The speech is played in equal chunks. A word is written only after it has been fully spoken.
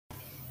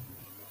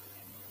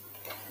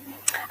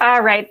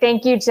All right.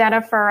 Thank you,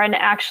 Jennifer. And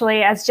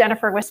actually, as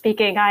Jennifer was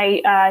speaking,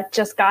 I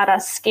just got a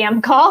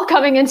scam call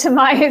coming into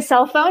my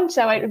cell phone.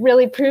 So it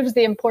really proves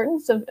the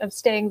importance of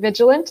staying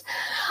vigilant.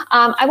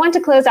 I want to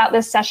close out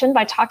this session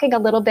by talking a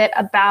little bit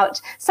about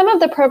some of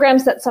the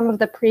programs that some of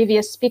the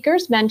previous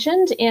speakers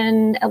mentioned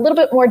in a little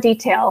bit more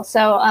detail.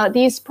 So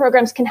these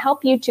programs can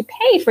help you to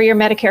pay for your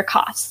Medicare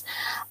costs.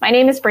 My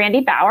name is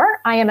Brandy Bauer.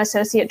 I am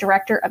Associate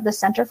Director of the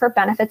Center for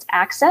Benefits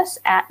Access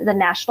at the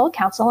National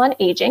Council on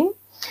Aging.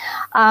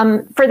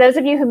 For those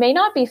of you who may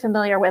not be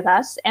familiar with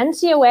us,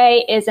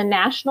 NCOA is a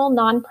national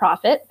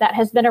nonprofit that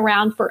has been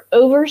around for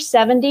over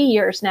 70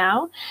 years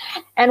now.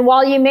 And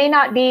while you may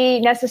not be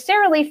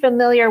necessarily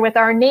familiar with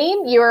our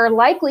name, you're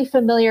likely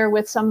familiar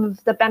with some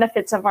of the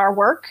benefits of our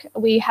work.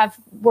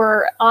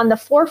 We're on the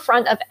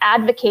forefront of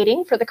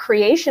advocating for the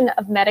creation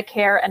of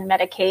Medicare and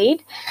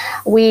Medicaid.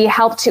 We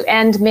helped to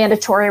end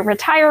mandatory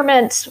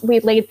retirement. We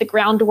laid the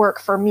groundwork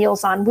for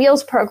Meals on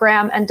Wheels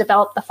program and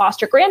developed the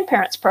foster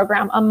grandparents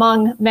program,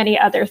 among many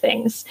other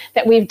things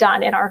that we've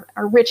done in our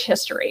rich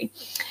history.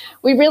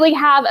 We really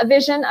have a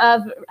vision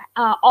of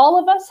all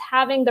of us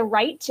having the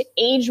right to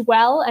age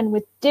well and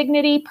with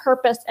dignity,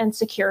 purpose, and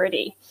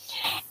security.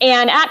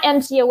 And at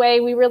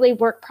NCOA, we really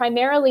work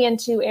primarily in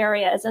two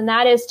areas, and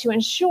that is to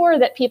ensure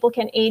that people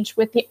can age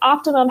with the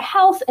optimum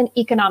health and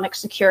economic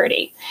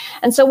security.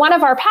 And so one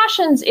of our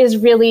passions is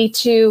really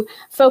to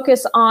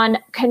focus on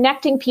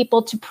connecting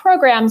people to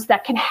programs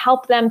that can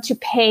help them to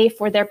pay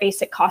for their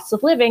basic costs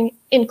of living,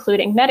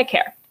 including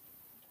Medicare.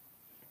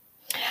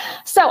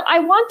 So I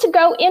want to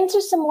go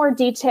into some more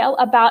detail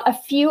about a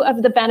few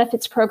of the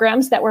benefits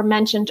programs that were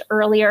mentioned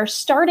earlier,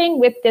 starting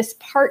with this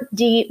Part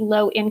D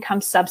low-income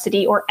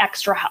subsidy or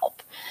extra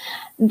help.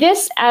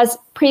 This, as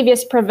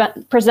previous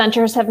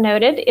presenters have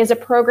noted, is a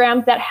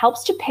program that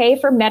helps to pay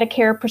for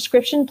Medicare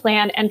prescription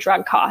plan and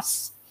drug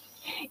costs.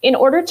 In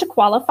order to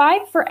qualify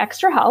for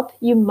extra help,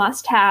 you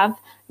must have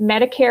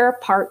Medicare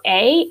Part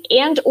A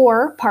and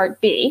or Part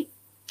B.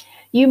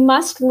 You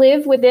must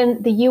live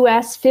within the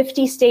U.S.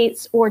 50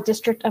 states or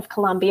District of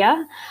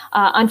Columbia.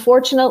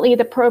 Unfortunately,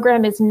 the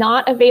program is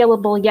not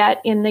available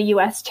yet in the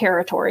U.S.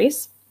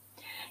 territories.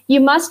 You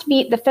must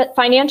meet the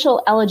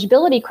financial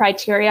eligibility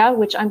criteria,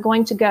 which I'm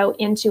going to go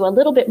into a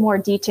little bit more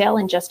detail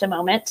in just a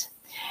moment.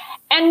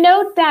 And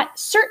note that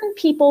certain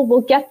people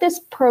will get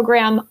this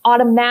program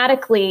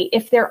automatically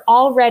if they're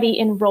already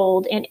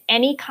enrolled in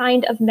any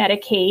kind of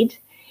Medicaid,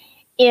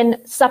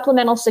 in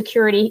Supplemental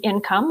Security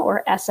Income,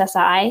 or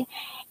SSI,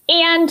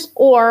 and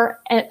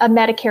or a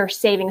Medicare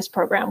savings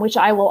program, which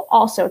I will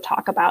also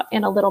talk about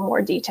in a little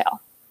more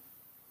detail.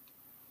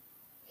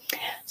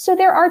 So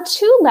there are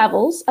two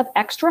levels of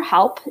extra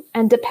help,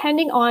 and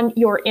depending on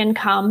your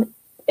income,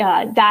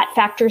 that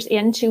factors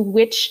into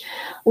which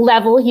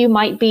level you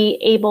might be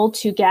able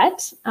to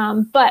get.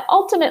 But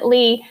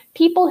ultimately,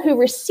 people who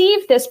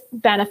receive this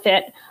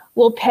benefit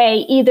will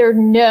pay either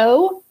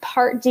no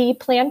Part D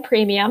plan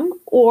premium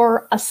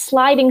or a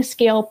sliding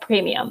scale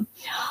premium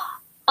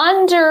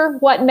under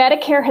what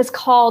Medicare has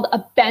called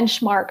a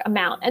benchmark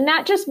amount. And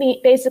that just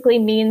basically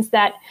means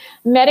that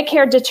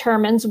Medicare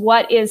determines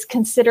what is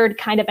considered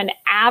kind of an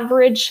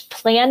average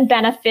plan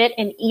benefit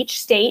in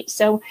each state.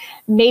 So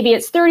maybe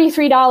it's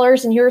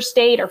 $33 in your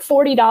state or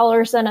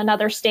 $40 in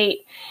another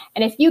state.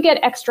 And if you get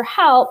extra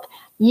help,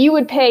 you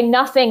would pay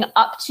nothing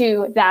up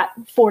to that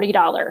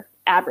 $40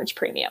 average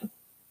premium.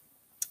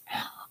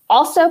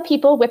 Also,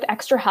 people with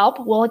extra help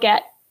will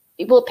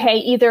pay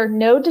either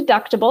no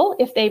deductible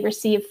if they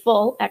receive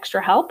full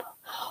extra help,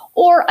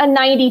 or a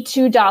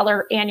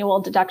 $92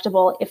 annual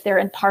deductible if they're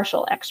in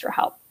partial extra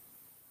help.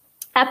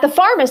 At the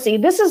pharmacy,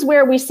 this is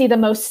where we see the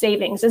most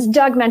savings, as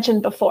Doug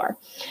mentioned before.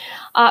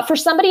 For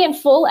somebody in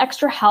full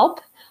extra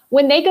help,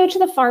 when they go to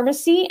the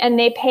pharmacy and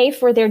they pay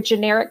for their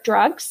generic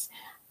drugs,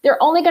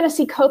 they're only going to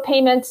see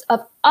copayments of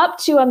up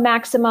to a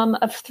maximum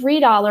of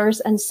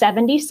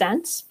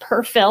 $3.70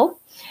 per fill.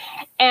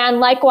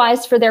 And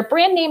likewise, for their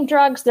brand name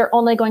drugs, they're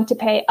only going to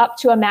pay up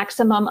to a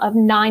maximum of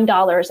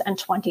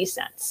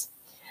 $9.20.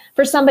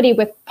 For somebody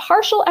with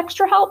partial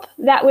extra help,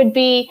 that would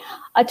be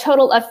a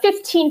total of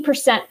 15%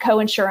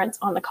 coinsurance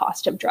on the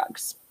cost of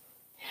drugs.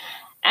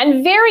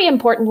 And very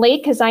importantly,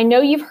 because I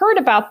know you've heard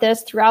about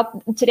this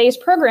throughout today's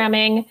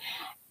programming,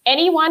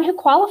 anyone who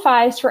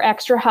qualifies for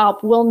extra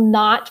help will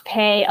not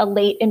pay a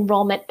late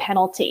enrollment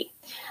penalty.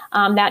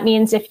 That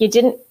means if you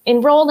didn't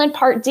enroll in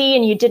Part D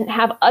and you didn't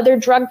have other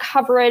drug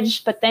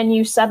coverage, but then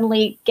you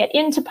suddenly get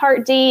into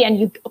Part D and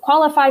you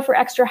qualify for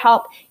extra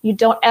help, you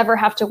don't ever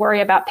have to worry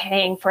about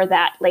paying for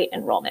that late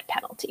enrollment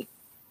penalty.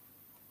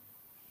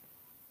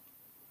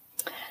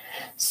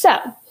 So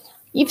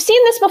you've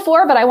seen this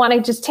before, but I want to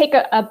just take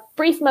a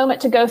brief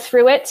moment to go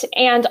through it,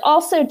 and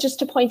also just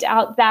to point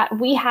out that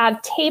we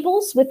have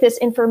tables with this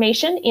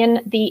information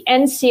in the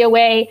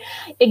NCOA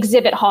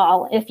exhibit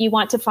hall if you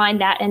want to find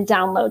that and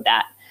download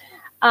that.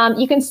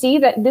 You can see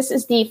that this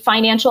is the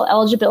financial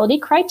eligibility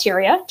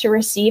criteria to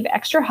receive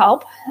extra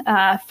help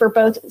for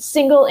both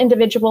single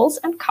individuals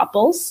and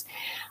couples,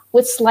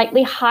 with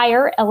slightly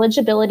higher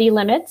eligibility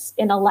limits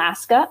in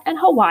Alaska and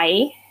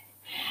Hawaii,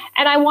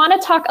 And I want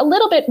to talk a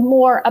little bit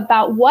more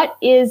about what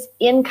is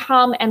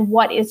income and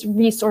what is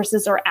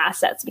resources or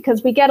assets,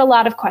 because we get a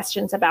lot of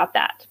questions about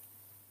that.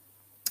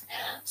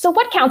 So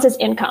what counts as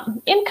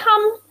income?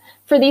 Income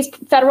for these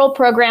federal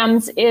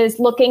programs is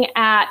looking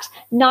at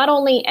not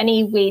only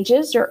any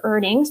wages or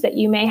earnings that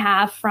you may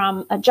have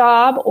from a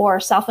job or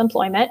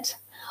self-employment.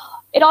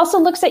 It also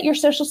looks at your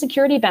Social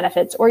Security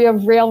benefits or your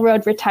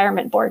Railroad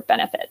Retirement Board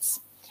benefits.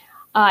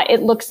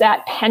 It looks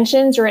at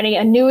pensions or any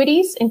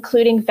annuities,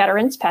 including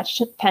veterans'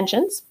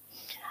 pensions,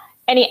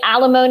 any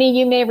alimony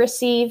you may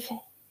receive,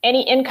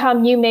 any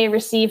income you may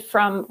receive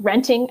from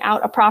renting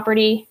out a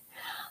property.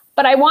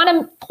 But I want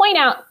to point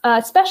out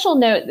a special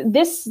note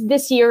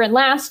this year and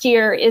last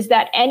year is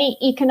that any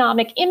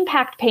economic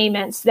impact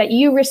payments that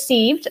you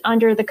received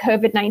under the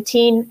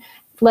COVID-19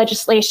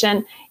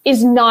 legislation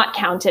is not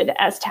counted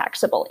as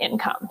taxable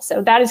income.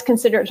 So that is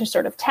considered a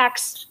sort of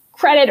tax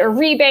credit or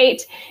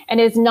rebate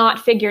and is not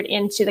figured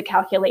into the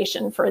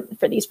calculation for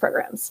these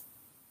programs.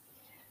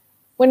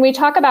 When we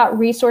talk about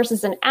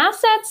resources and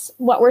assets,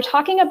 what we're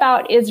talking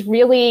about is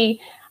really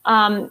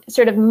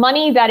sort of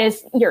money that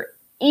is you're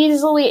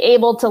easily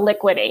able to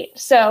liquidate.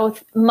 So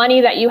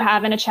money that you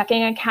have in a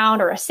checking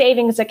account or a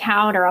savings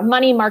account or a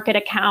money market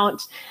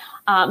account,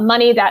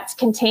 money that's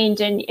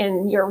contained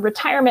in your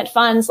retirement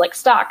funds like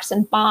stocks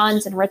and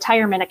bonds and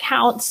retirement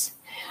accounts.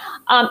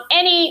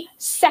 Any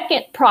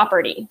second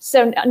property,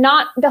 so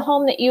not the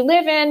home that you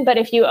live in, but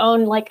if you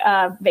own like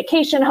a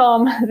vacation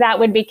home, that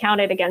would be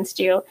counted against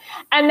you.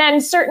 And then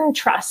certain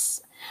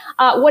trusts.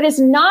 What is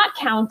not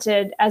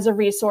counted as a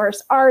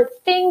resource are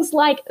things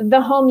like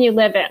the home you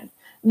live in,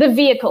 the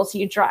vehicles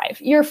you drive,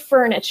 your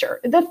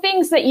furniture, the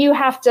things that you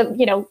have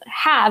to,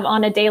 have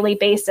on a daily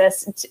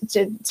basis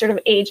to sort of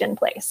age in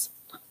place.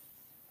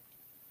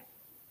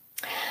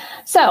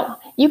 So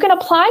you can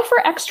apply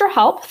for extra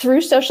help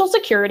through Social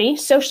Security.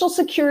 Social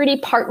Security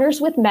partners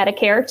with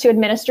Medicare to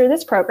administer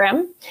this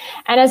program.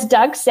 And as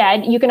Doug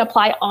said, you can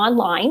apply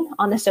online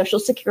on the Social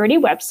Security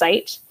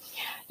website.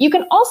 You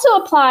can also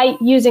apply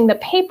using the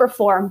paper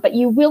form, but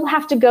you will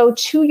have to go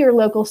to your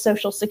local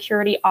Social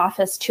Security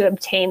office to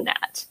obtain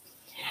that.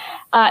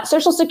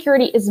 Social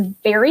Security is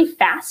very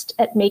fast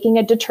at making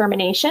a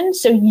determination.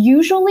 So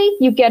usually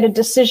you get a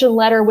decision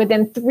letter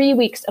within 3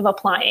 weeks of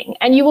applying,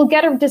 and you will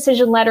get a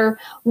decision letter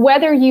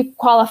whether you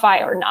qualify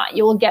or not.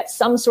 You will get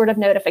some sort of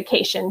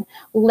notification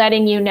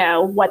letting you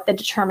know what the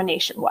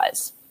determination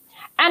was.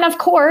 And of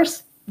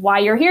course,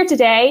 while you're here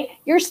today,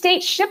 your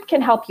state SHIP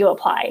can help you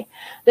apply.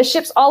 The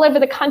SHIPs all over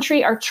the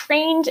country are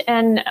trained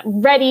and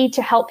ready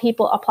to help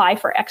people apply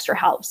for extra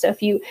help. So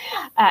if you,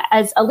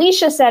 as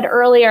Alicia said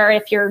earlier,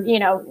 if you're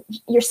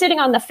sitting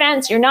on the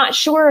fence, you're not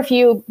sure if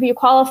you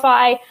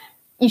qualify,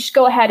 you should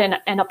go ahead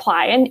and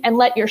apply and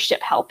let your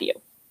SHIP help you.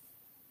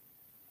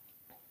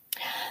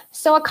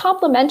 So a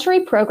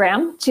complementary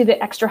program to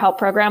the extra help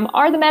program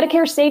are the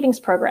Medicare savings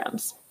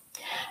programs.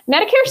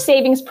 Medicare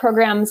savings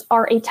programs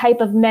are a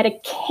type of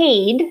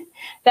Medicaid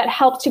that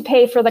help to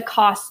pay for the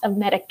costs of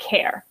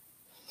Medicare.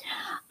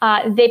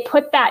 They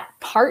put that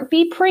Part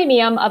B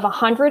premium of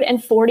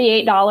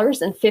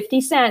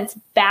 $148.50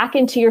 back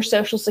into your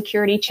Social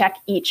Security check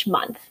each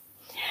month.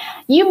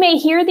 You may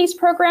hear these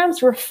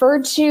programs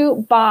referred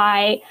to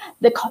by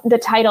the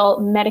title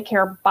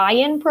Medicare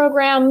buy-in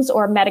programs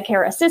or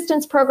Medicare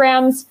assistance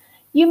programs.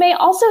 You may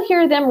also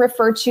hear them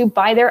referred to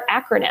by their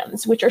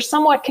acronyms, which are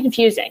somewhat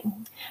confusing.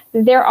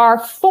 There are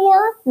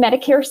 4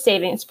 Medicare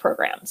savings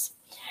programs,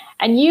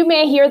 and you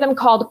may hear them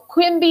called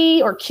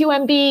QMB or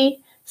QMB,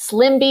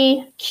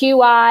 SLIMB,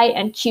 QI,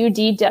 and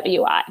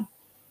QDWI.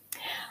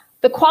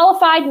 The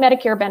Qualified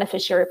Medicare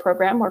Beneficiary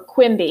Program, or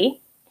QMB,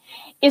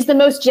 is the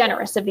most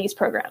generous of these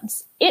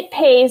programs. It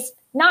pays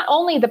not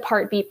only the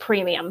Part B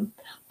premium,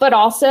 but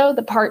also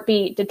the Part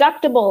B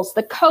deductibles,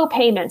 the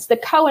co-payments, the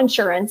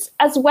co-insurance,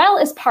 as well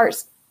as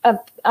parts of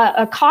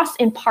a cost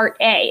in Part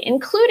A,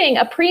 including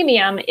a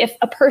premium if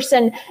a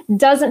person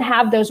doesn't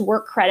have those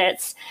work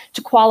credits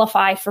to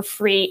qualify for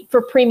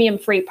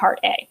premium-free Part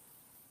A.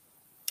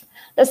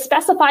 The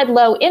Specified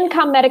Low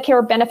Income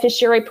Medicare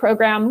Beneficiary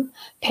Program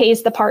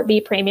pays the Part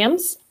B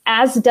premiums,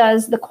 as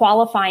does the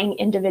Qualifying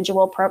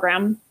Individual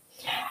Program.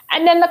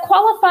 And then the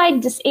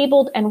Qualified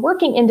Disabled and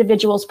Working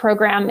Individuals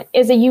Program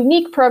is a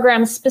unique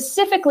program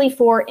specifically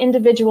for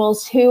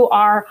individuals who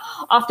are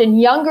often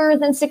younger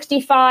than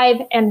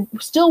 65 and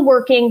still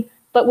working,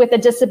 but with a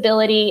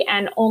disability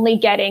and only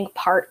getting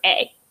Part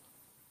A.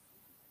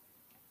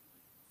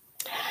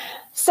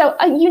 So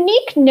a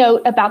unique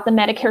note about the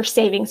Medicare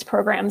savings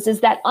programs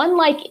is that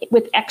unlike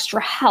with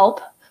Extra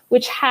Help,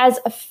 which has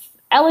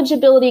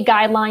eligibility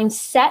guidelines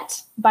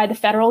set by the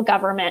federal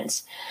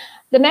government,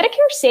 the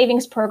Medicare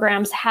savings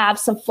programs have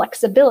some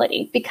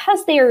flexibility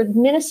because they are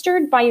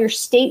administered by your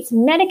state's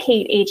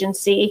Medicaid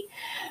agency.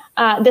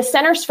 The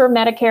Centers for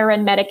Medicare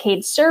and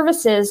Medicaid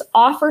Services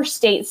offer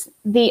states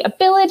the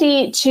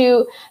ability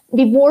to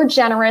be more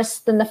generous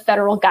than the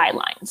federal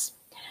guidelines.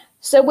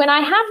 So when I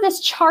have this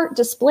chart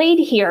displayed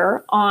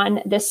here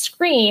on this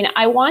screen,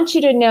 I want you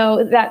to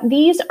know that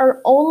these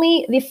are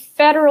only the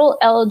federal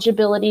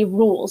eligibility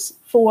rules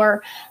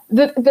for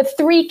the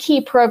three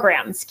key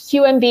programs,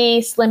 QMB,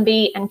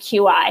 SLIMB, and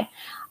QI.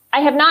 I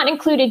have not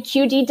included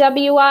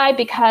QDWI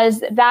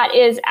because that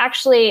is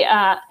actually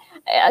a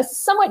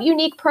somewhat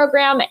unique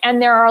program,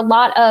 and there are a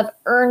lot of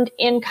earned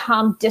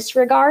income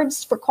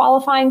disregards for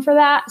qualifying for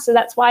that. So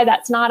that's why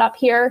that's not up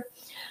here.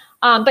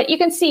 But you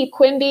can see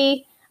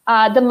QMB,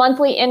 the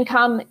monthly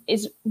income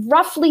is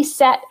roughly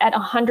set at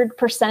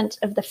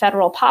 100% of the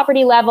federal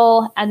poverty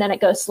level, and then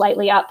it goes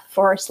slightly up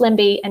for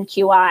SLIMB and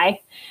QI.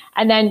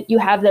 And then you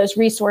have those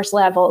resource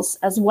levels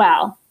as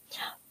well.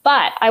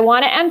 But I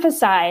want to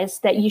emphasize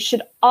that you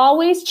should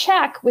always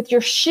check with your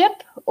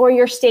SHIP or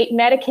your state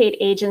Medicaid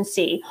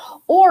agency,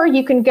 or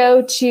you can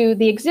go to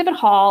the exhibit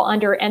hall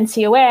under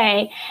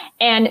NCOA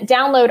and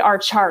download our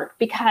chart,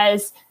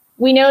 because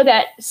we know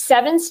that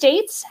 7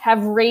 states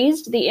have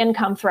raised the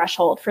income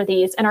threshold for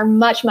these and are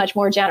much, much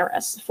more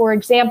generous. For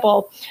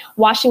example,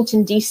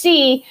 Washington,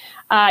 D.C.,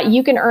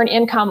 you can earn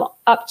income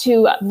up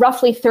to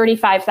roughly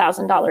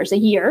 $35,000 a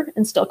year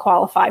and still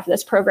qualify for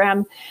this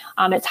program.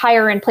 It's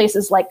higher in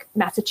places like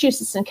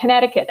Massachusetts and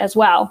Connecticut as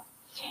well.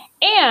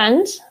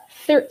 And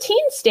 13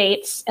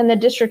 states and the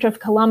District of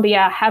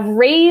Columbia have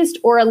raised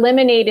or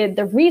eliminated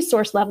the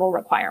resource level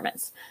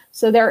requirements.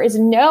 So there is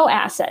no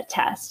asset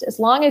test. As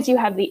long as you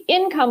have the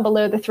income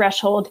below the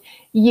threshold,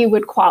 you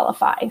would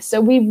qualify. So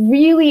we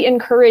really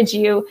encourage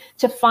you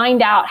to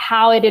find out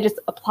how it is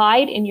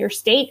applied in your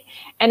state.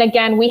 And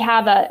again, we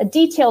have a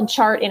detailed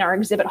chart in our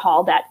exhibit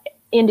hall that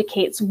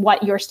indicates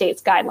what your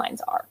state's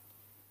guidelines are.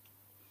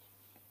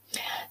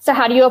 So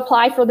how do you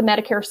apply for the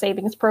Medicare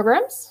savings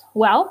programs?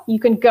 Well, you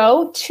can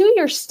go to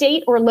your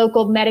state or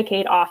local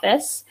Medicaid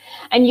office,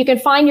 and you can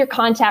find your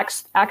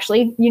contacts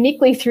actually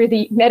uniquely through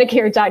the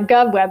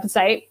Medicare.gov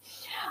website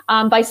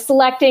by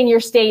selecting your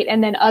state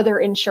and then other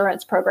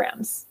insurance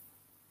programs.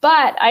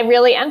 But I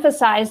really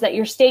emphasize that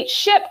your state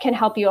SHIP can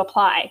help you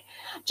apply.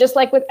 Just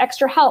like with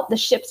Extra Help, the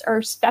SHIPs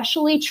are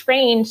specially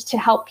trained to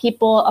help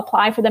people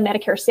apply for the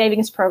Medicare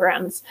savings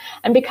programs.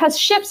 And because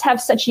SHIPs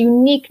have such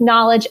unique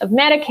knowledge of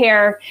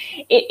Medicare,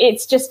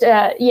 it's just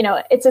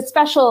it's a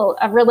special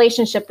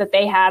relationship that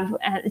they have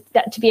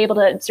to be able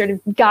to sort of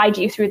guide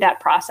you through that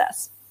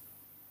process.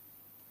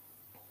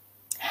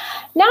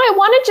 Now I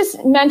want to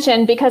just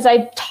mention, because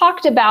I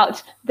talked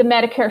about the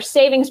Medicare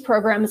savings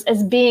programs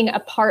as being a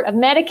part of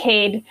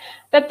Medicaid,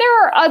 that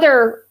there are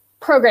other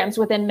programs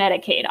within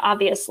Medicaid,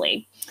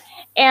 obviously.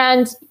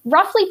 And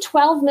roughly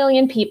 12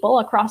 million people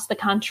across the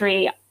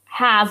country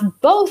have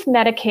both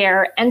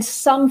Medicare and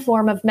some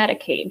form of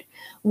Medicaid,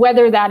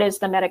 whether that is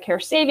the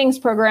Medicare savings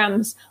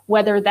programs,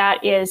 whether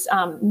that is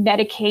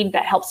Medicaid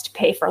that helps to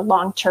pay for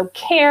long-term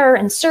care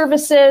and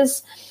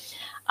services.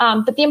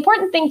 But the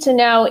important thing to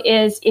know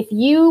is if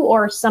you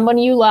or someone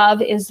you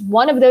love is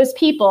one of those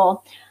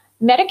people,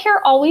 Medicare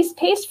always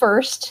pays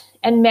first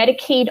and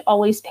Medicaid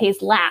always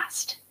pays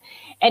last.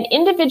 And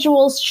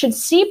individuals should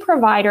see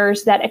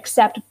providers that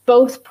accept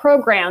both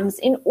programs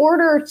in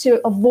order to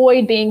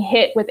avoid being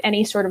hit with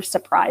any sort of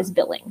surprise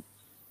billing.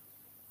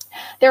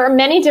 There are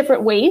many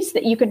different ways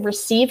that you can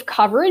receive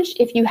coverage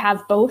if you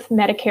have both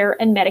Medicare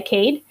and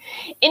Medicaid,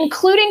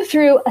 including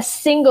through a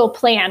single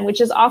plan, which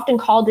is often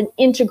called an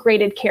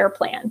integrated care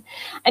plan.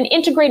 And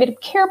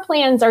integrated care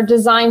plans are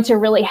designed to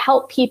really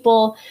help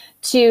people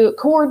to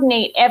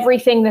coordinate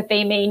everything that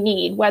they may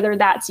need, whether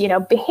that's,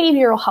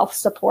 behavioral health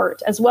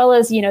support, as well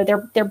as,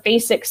 their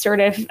basic sort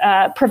of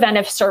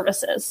preventive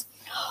services.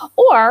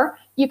 Or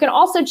you can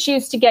also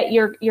choose to get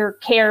your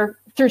care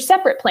through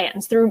separate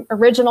plans, through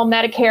original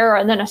Medicare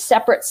and then a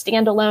separate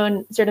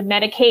standalone sort of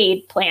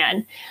Medicaid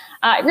plan.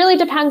 It really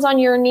depends on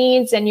your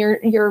needs and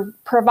your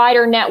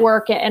provider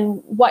network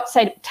and what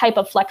type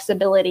of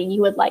flexibility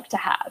you would like to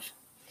have.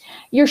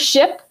 Your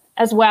SHIP,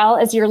 as well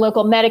as your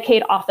local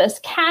Medicaid office,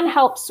 can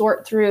help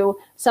sort through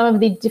some of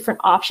the different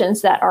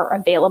options that are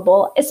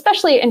available,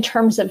 especially in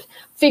terms of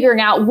figuring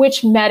out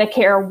which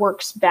Medicare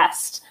works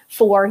best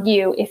for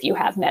you if you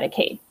have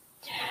Medicaid.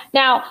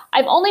 Now,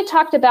 I've only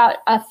talked about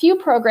a few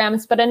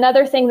programs, but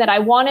another thing that I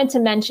wanted to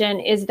mention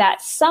is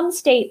that some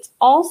states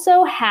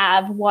also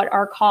have what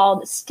are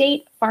called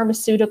state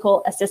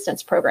pharmaceutical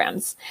assistance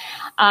programs.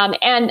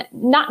 And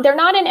they're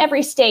not in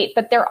every state,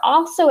 but they're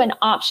also an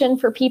option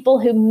for people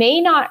who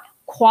may not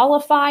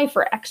qualify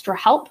for Extra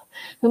Help,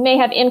 who may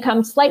have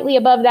income slightly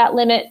above that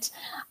limit.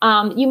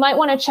 You might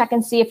want to check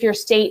and see if your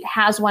state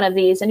has one of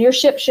these, and your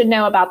SHIP should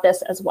know about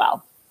this as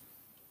well.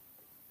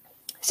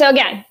 So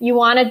again, you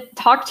want to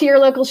talk to your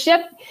local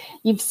SHIP.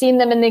 You've seen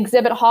them in the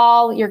exhibit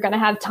hall. You're going to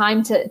have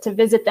time to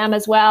visit them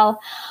as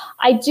well.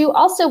 I do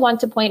also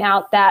want to point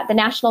out that the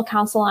National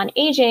Council on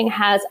Aging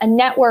has a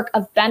network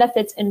of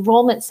benefits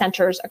enrollment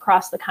centers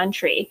across the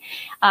country.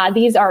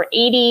 These are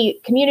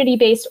 80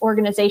 community-based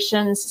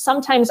organizations,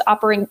 sometimes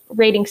operating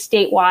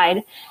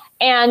statewide.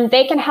 And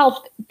they can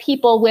help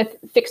people with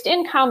fixed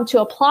income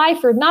to apply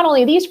for not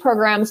only these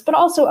programs, but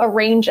also a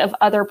range of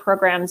other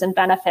programs and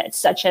benefits,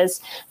 such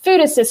as food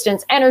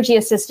assistance, energy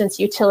assistance,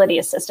 utility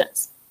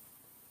assistance.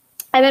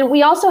 And then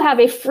we also have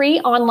a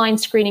free online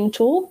screening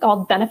tool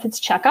called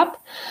Benefits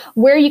Checkup,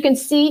 where you can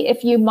see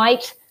if you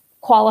might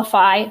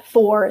qualify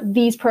for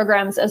these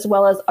programs as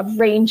well as a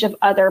range of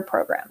other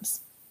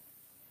programs.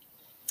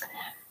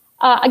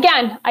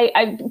 Again,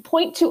 I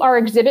point to our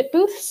exhibit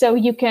booth so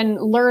you can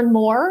learn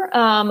more.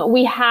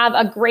 We have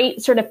a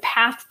great sort of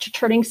path to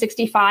turning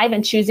 65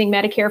 and choosing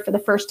Medicare for the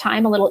first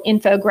time, a little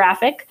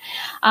infographic.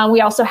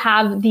 We also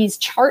have these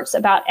charts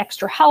about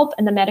extra help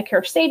and the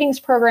Medicare savings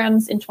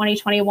programs in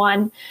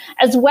 2021,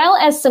 as well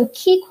as some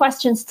key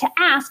questions to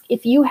ask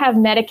if you have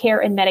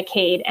Medicare and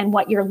Medicaid and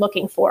what you're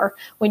looking for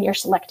when you're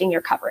selecting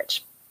your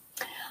coverage.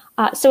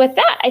 So with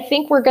that, I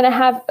think we're going to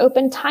have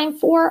open time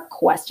for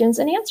questions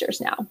and answers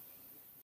now.